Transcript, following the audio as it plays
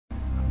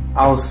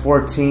I was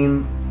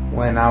 14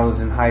 when I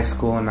was in high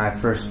school and I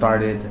first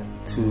started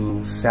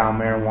to sell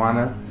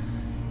marijuana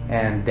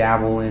and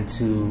dabble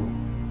into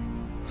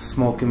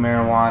smoking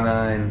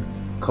marijuana and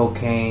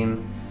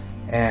cocaine,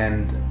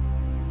 and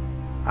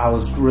I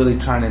was really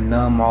trying to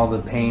numb all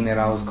the pain that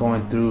I was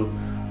going through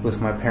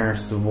with my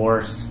parents'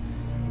 divorce,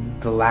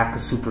 the lack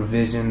of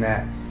supervision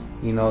that,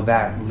 you know,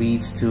 that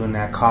leads to and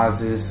that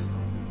causes.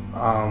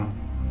 I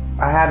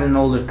had an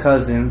older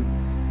cousin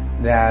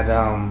that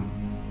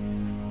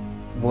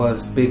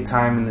was big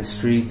time in the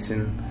streets,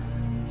 and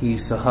he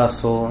used to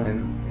hustle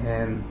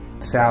and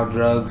sell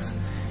drugs,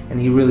 and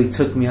he really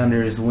took me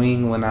under his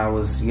wing when I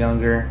was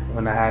younger,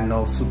 when I had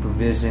no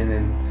supervision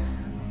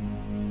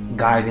and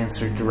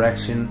guidance or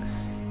direction,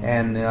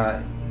 and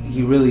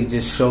he really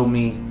just showed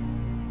me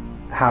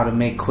how to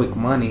make quick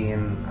money,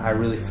 and I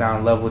really fell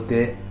in love with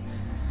it.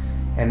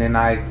 And then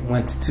I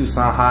went to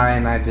Tucson High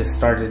and I just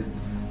started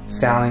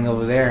selling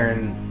over there,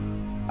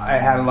 and I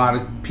had a lot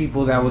of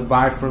people that would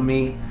buy from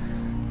me.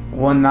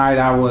 One night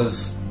I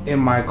was in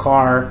my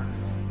car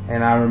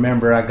and I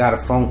remember I got a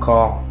phone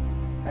call,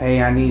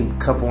 hey, I need a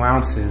couple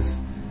ounces.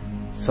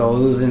 So it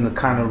was in the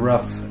kind of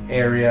rough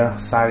area,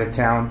 side of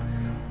town.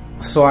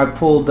 So I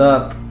pulled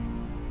up,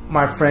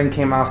 my friend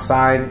came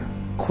outside,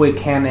 quick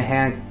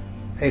hand-to-hand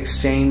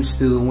exchange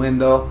through the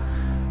window.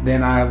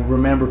 Then I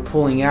remember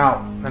pulling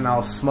out and I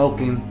was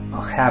smoking,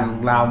 I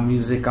had loud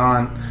music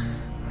on,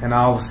 and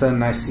all of a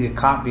sudden I see a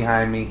cop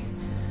behind me.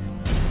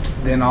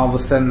 Then all of a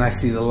sudden I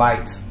see the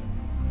lights.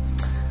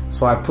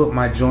 So I put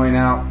my joint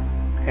out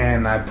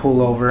and I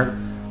pull over.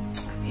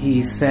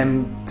 He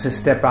sent me to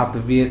step out the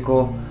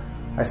vehicle.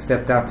 I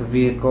stepped out the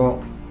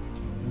vehicle.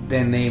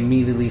 Then they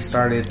immediately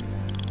started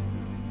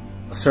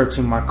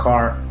searching my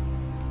car.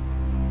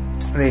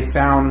 They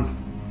found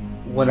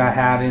what I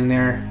had in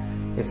there.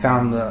 They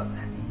found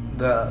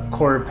the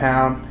quarter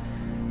pound.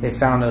 They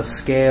found a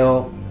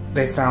scale.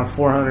 They found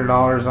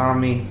 $400 on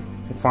me.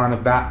 They found a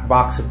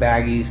box of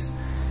baggies.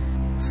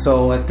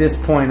 So at this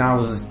point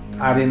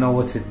I didn't know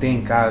what to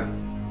think.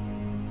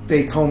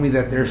 They told me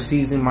that they're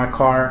seizing my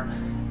car,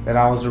 that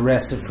I was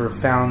arrested for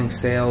felony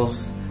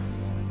sales.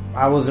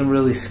 I wasn't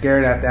really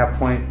scared at that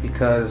point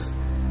because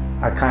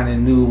I kind of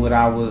knew what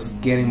I was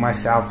getting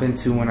myself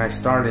into when I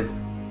started.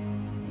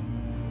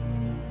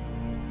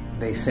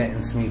 They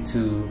sentenced me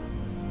to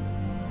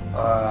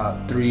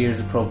 3 years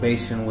of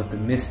probation with the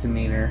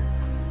misdemeanor.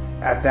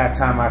 At that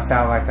time I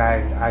felt like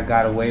I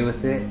got away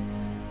with it.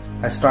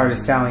 I started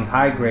selling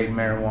high-grade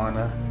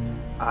marijuana.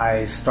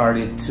 I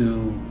started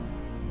to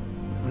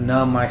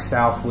numb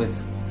myself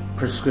with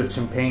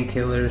prescription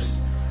painkillers.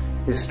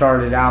 It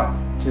started out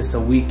just a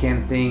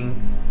weekend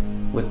thing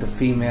with the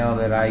female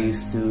that I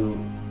used to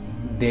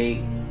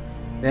date.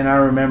 Then I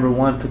remember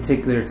one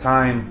particular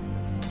time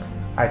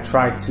I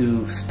tried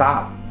to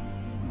stop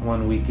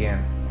one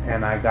weekend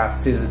and I got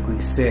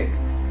physically sick.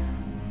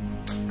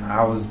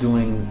 I was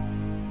doing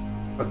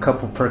a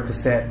couple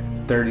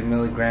Percocet 30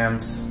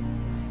 milligrams,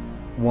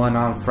 one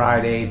on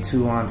Friday,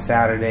 two on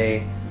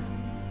Saturday.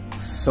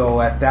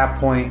 So at that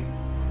point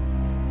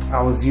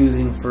I was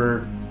using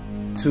for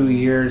 2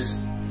 years,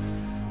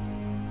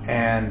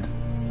 and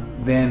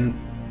then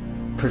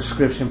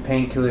prescription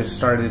painkillers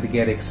started to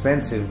get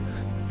expensive,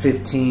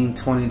 $15,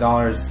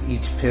 $20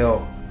 each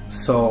pill.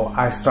 So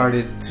I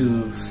started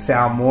to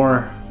sell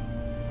more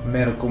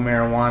medical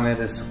marijuana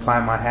to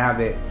supply my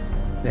habit.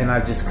 Then I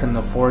just couldn't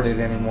afford it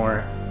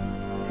anymore.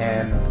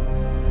 And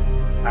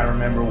I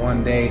remember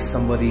one day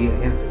somebody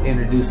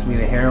introduced me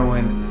to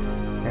heroin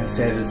and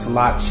said it's a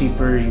lot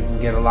cheaper, you can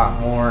get a lot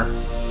more,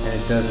 and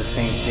it does the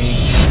same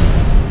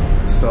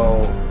thing. So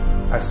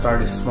I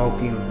started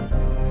smoking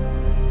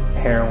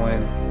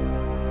heroin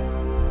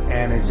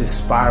and it just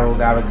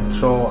spiraled out of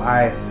control.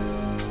 I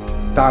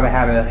thought I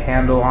had a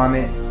handle on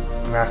it,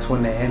 and that's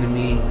when the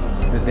enemy,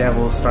 the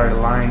devil, started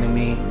lying to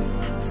me,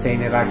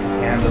 saying that I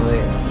can handle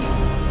it.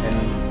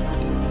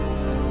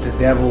 And the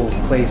devil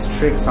plays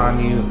tricks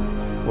on you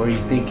where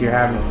you think you're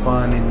having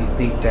fun and you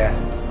think that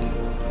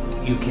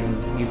you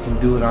can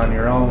do it on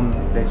your own,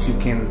 that you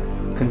can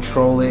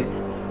control it.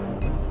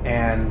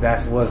 And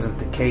that wasn't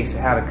the case. It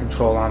had a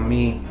control on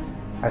me.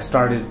 I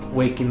started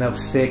waking up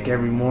sick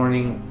every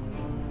morning.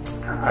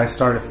 I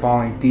started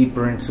falling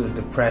deeper into a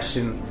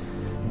depression,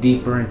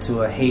 deeper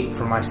into a hate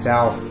for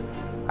myself.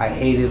 I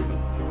hated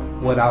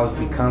what I was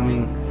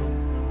becoming.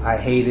 I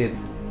hated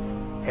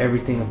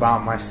everything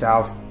about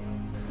myself.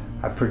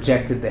 I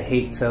projected the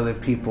hate to other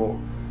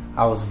people.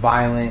 I was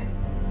violent.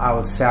 I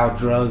would sell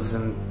drugs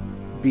and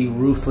be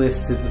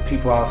ruthless to the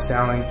people I was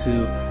selling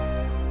to.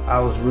 I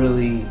was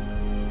really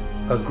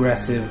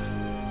aggressive.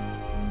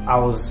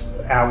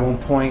 At one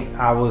point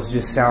I was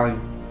just selling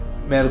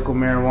medical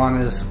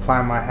marijuana to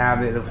supply my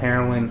habit of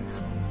heroin.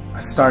 I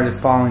started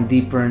falling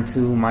deeper into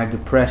my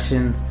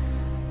depression,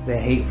 the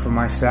hate for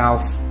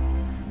myself,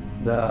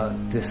 the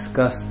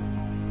disgust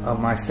of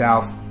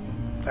myself.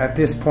 At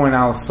this point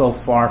I was so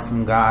far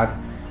from God.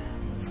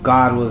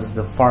 God was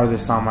the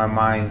farthest on my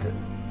mind.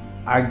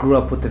 I grew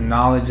up with the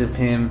knowledge of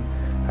Him.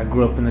 I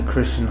grew up in a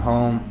Christian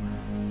home.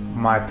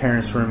 My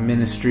parents were in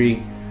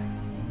ministry.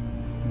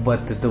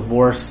 but the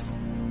divorce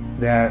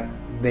that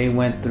they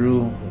went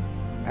through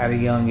at a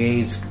young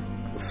age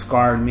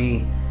scarred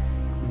me.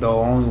 The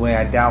only way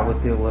I dealt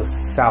with it was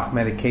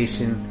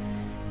self-medication,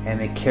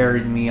 and it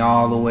carried me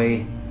all the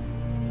way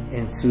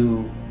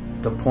into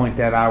the point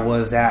that I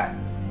was at,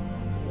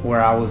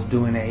 where I was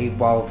doing an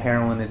 8-ball of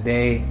heroin a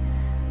day.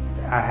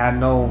 I had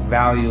no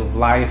value of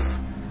life.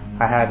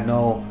 I had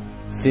no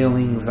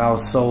feelings. I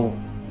was so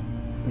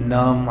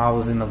numb. I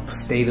was in a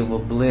state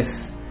of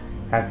bliss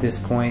at this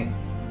point.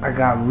 I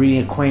got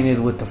reacquainted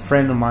with a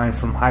friend of mine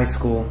from high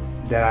school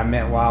that I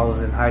met while I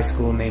was in high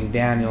school, named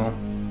Daniel,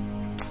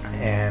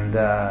 and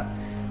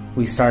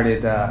we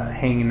started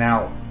hanging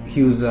out.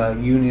 He was a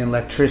union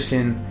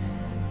electrician,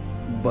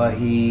 but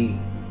he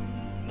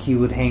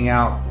would hang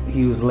out.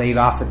 He was laid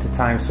off at the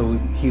time, so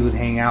he would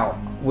hang out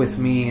with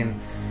me, and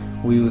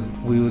we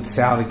would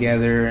sail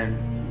together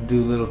and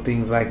do little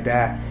things like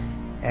that.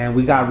 And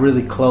we got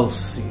really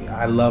close.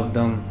 I loved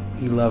him.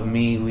 He loved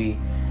me. We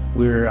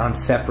were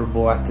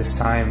inseparable at this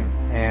time,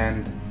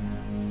 and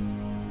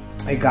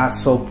it got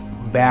so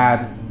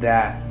bad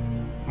that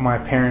my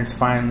parents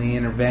finally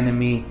intervened in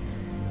me,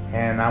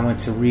 and I went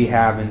to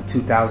rehab in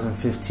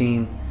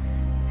 2015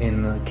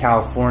 in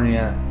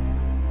California,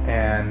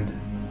 and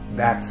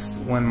that's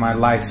when my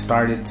life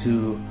started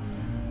to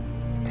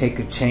take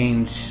a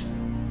change.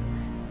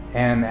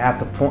 And at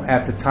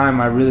the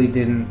time, I really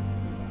didn't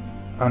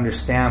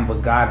understand,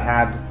 but God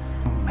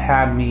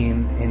had me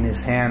in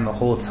His hand the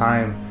whole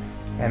time,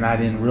 and I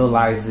didn't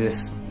realize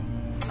this.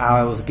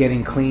 I was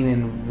getting clean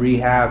in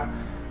rehab.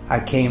 I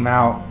came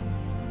out,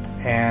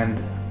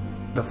 and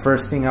the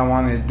first thing I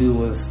wanted to do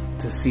was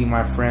to see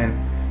my friend,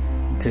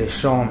 to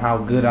show him how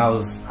good I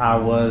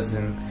was,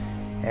 and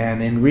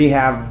in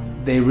rehab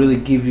they really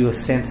give you a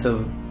sense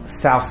of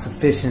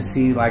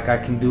self-sufficiency, like I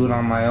can do it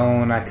on my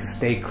own, I can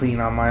stay clean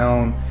on my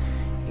own,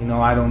 you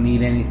know, I don't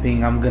need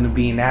anything, I'm gonna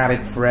be an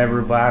addict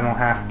forever, but I don't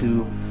have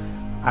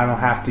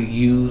to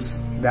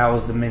use. That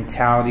was the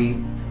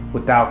mentality.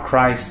 Without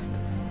Christ,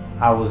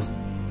 I was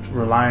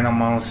relying on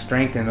my own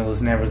strength, and it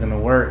was never gonna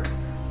work.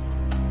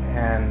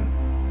 And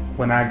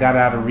when I got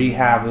out of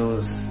rehab, it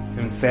was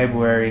in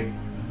February.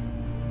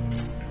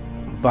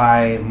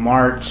 By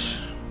March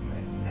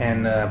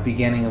and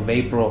beginning of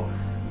April,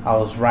 I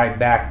was right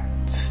back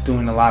just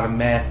doing a lot of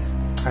meth.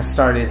 I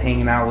started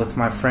hanging out with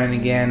my friend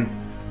again.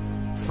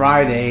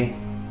 Friday,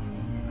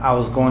 I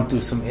was going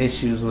through some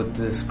issues with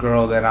this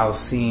girl that I was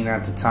seeing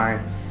at the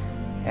time,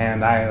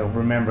 and I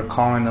remember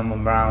calling them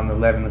around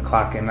 11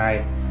 o'clock at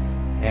night,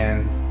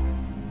 and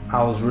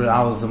I was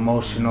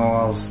emotional.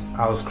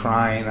 I was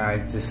crying. I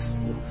just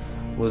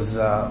was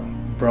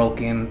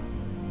broken.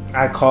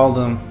 I called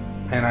him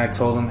and I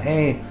told him,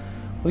 "Hey,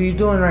 what are you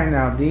doing right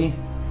now, D?"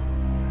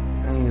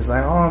 And he was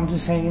like, "Oh, I'm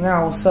just hanging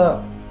out. What's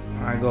up?"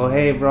 I go,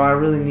 "Hey, bro, I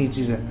really need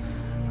you to,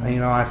 you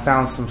know, I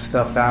found some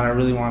stuff out. I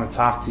really want to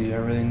talk to you. I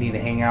really need to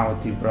hang out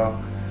with you, bro."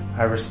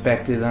 I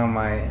respected him.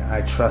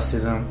 I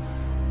trusted him.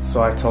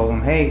 So I told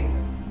him, "Hey,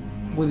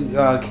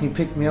 can you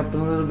pick me up in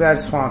a little bit? I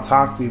just want to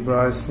talk to you,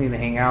 bro. I just need to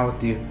hang out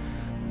with you."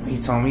 He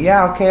told me,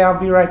 "Yeah, okay, I'll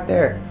be right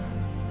there."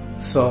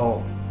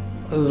 So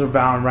it was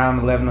around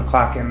 11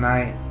 o'clock at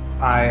night.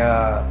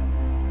 I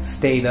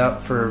stayed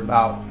up for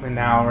about an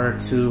hour or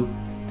two,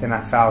 then I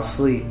fell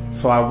asleep.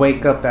 So I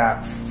wake up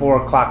at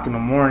 4 o'clock in the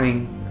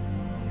morning,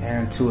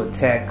 and to a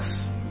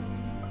text,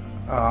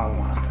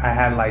 I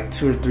had like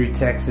 2 or 3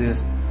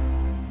 texts.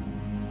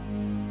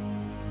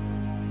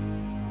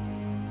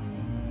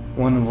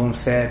 One of them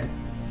said,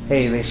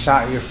 "Hey, they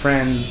shot your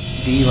friend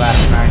D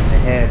last night in the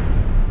head."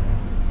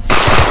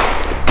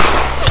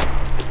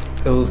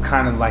 It was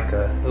kind of like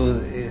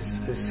it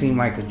seemed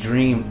like a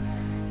dream.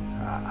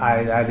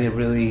 I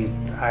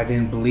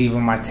didn't believe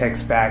in my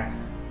text back.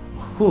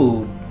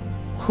 Who,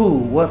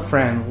 what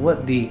friend,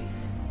 what D?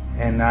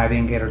 And I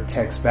didn't get her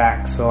text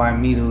back, so I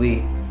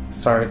immediately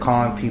started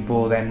calling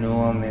people that knew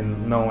him,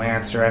 and no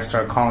answer. I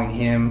started calling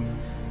him,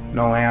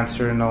 no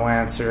answer,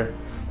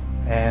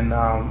 and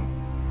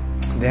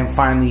then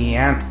finally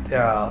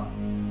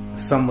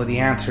somebody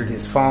answered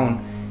his phone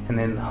and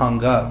then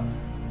hung up.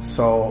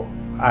 So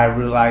I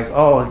realized,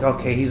 oh,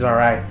 okay, he's all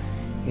right,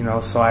 you know.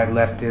 So I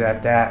left it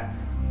at that.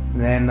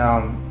 And then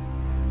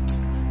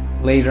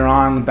later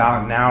on,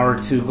 about an hour or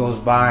two goes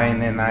by,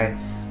 and then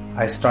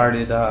I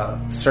started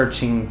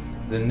searching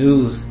the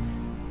news,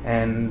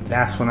 and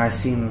that's when I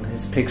seen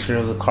his picture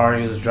of the car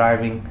he was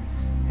driving,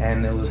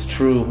 and it was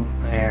true.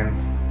 And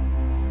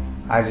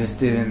I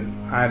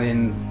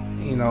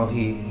didn't, you know,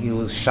 he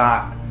was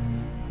shot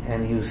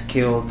and he was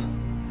killed,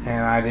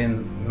 and I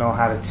didn't know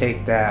how to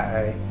take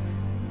that.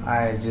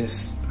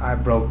 I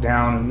broke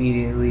down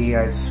immediately.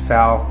 I just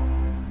fell.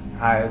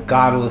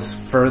 God was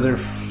further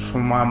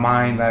from my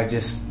mind. I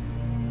just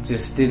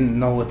didn't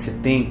know what to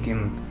think,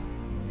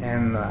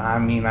 and I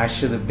mean, I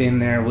should have been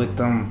there with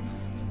them.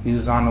 He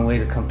was on the way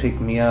to come pick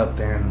me up,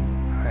 and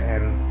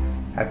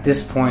at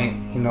this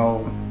point, you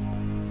know,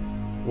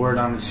 word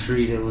on the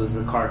street, it was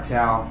the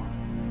cartel,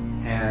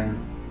 and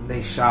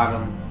they shot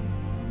him,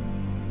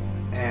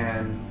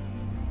 and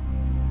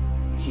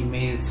he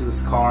made it to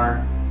his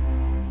car,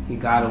 he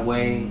got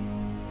away,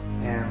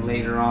 and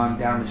later on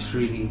down the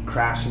street he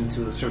crashed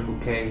into a Circle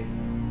K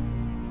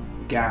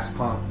gas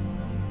pump.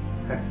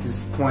 At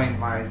this point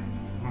my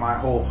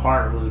whole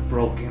heart was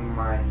broken.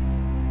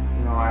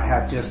 I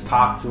had just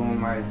talked to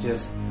him, I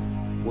just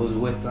was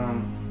with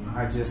him,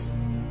 I just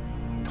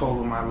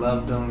told him I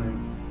loved him,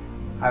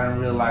 and I didn't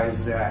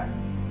realize that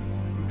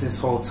this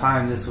whole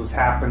time this was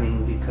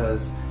happening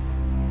because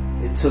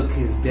it took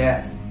his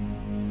death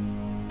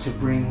to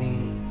bring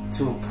me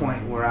to a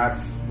point where I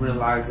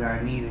realized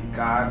that I needed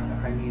God,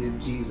 I needed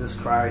Jesus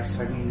Christ,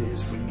 I needed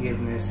his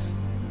forgiveness.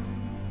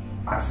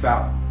 I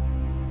felt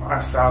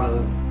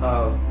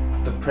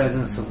the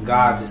presence of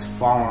God just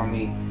fall on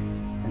me,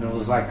 and it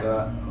was like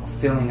a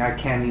feeling I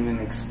can't even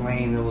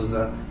explain. It was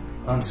a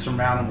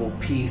unsurmountable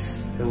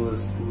peace. It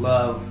was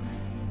love.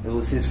 It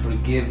was his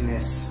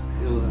forgiveness.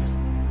 It was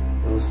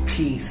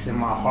peace in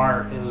my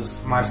heart. It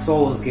was, my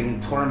soul was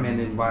getting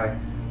tormented by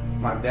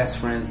my best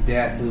friend's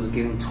death. It was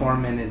getting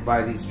tormented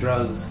by these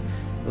drugs.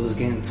 It was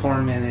getting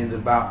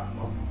tormented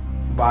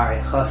by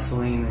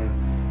hustling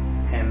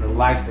and the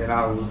life that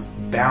I was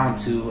bound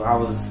to. I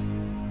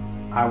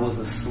was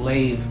a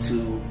slave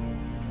to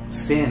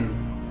sin,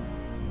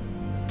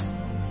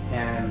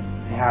 and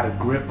it had a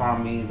grip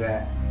on me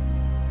that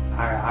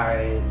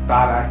I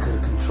thought I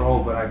could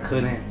control, but I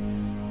couldn't.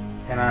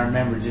 And I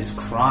remember just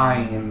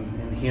crying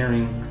and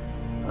hearing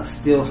a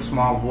still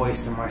small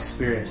voice in my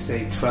spirit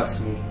say,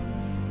 "Trust me."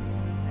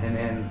 And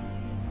then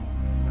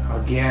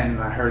again,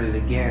 I heard it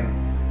again,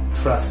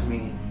 "Trust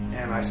me."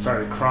 And I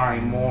started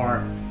crying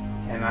more,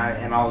 and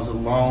I was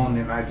alone,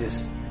 and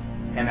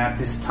at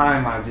this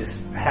time I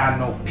just had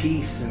no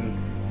peace, and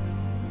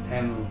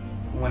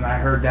when I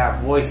heard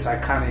that voice, I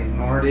kind of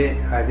ignored it.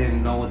 I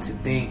didn't know what to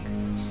think.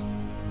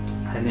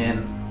 And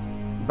then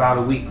about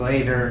a week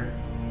later,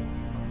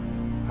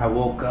 I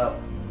woke up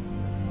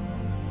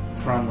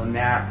from a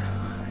nap,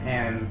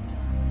 and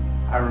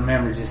I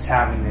remember just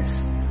having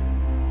this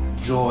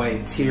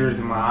joy, tears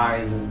in my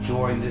eyes, and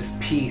joy, and just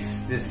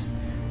peace, this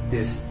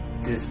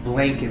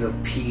blanket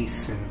of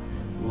peace and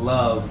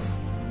love.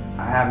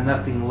 I had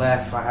nothing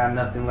left. I had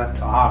nothing left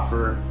to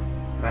offer,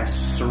 and I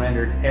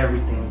surrendered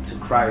everything to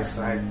Christ.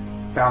 I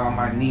fell on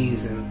my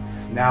knees, and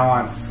now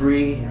I'm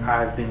free.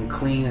 I've been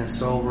clean and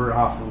sober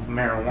off of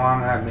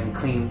marijuana. I've been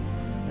clean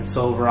and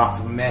sober off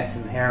of meth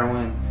and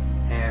heroin,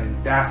 and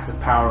that's the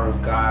power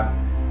of God.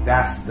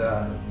 That's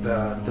the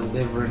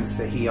deliverance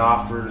that he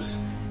offers,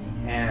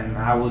 and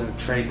I wouldn't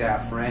trade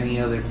that for any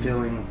other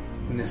feeling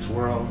in this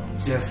world.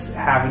 Just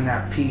having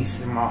that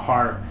peace in my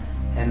heart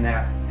and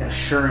that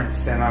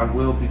assurance that I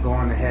will be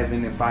going to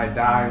heaven if I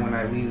die when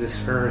I leave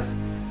this earth.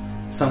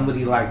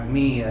 Somebody like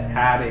me, an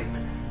addict,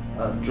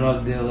 a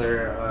drug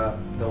dealer,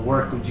 the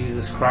work of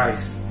Jesus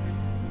Christ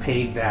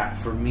paid that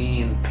for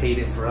me and paid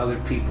it for other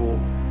people.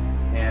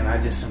 And I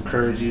just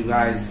encourage you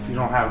guys, if you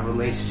don't have a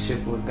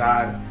relationship with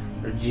God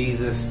or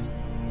Jesus,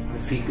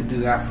 if he could do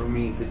that for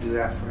me, he could do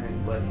that for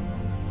anybody.